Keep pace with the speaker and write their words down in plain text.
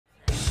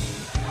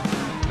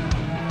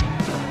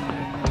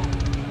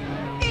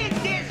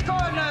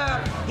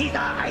He's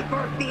a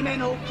hyper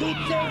demon who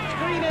keeps it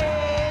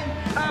screaming.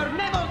 Our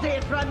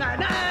nemesis from the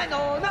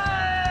 909,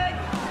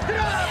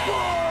 Krampus!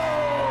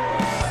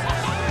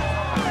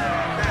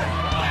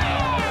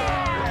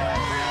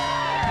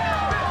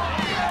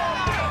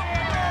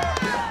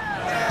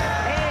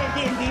 And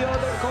in the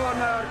other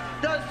corner,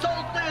 the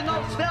Sultan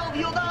of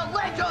Spellview, the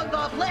legend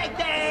of Leg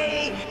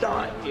Day,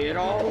 the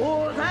hero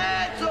who's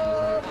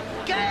handsome,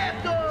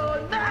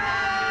 Captain Man!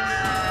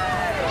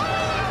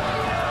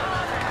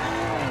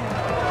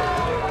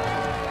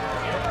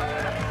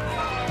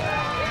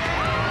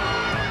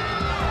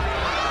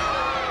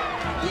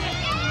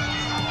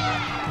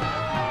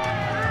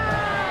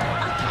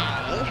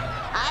 Okay,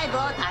 I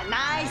bought a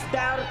nice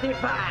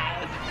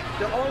 35.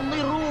 The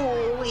only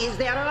rule is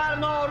there are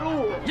no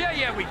rules.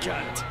 Yeah, we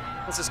got it.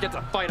 Let's just get to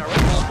the fight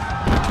already.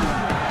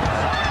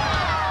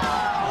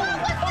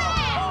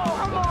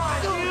 Come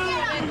on,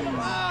 dude!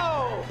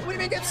 Whoa! We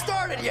didn't even get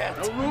started yet.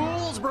 No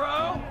rules,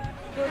 bro.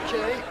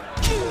 Okay.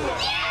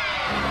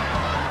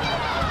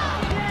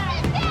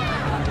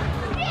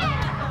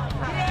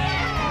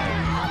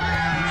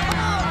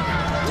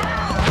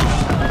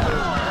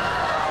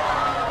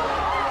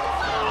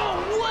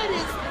 What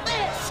is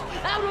this?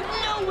 Out of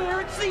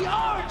nowhere, it's the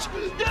Arch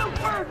New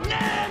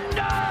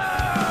Fernando!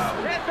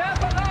 It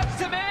belongs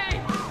to me,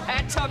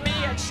 and to me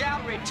it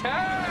shall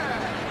return.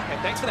 Hey,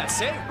 thanks for that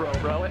save, bro.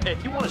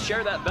 If you want to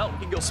share that belt, we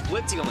can go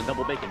splitsy on the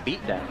double bacon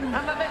beatdown.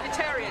 I'm a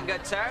vegetarian,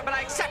 good sir, but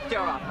I accept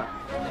your offer.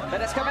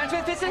 Let us commence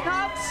with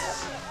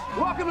fisticuffs.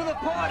 Welcome to the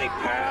party,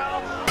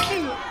 pal!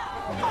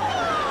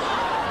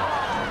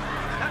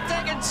 I'm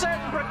taking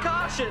certain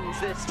precautions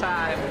this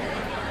time.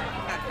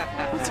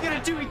 What's he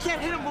gonna do? He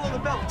can't hit him below the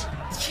belt.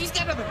 She's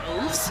got other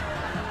moves.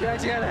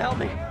 Guys, you gotta help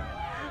me.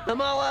 I'm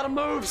all out of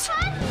moves.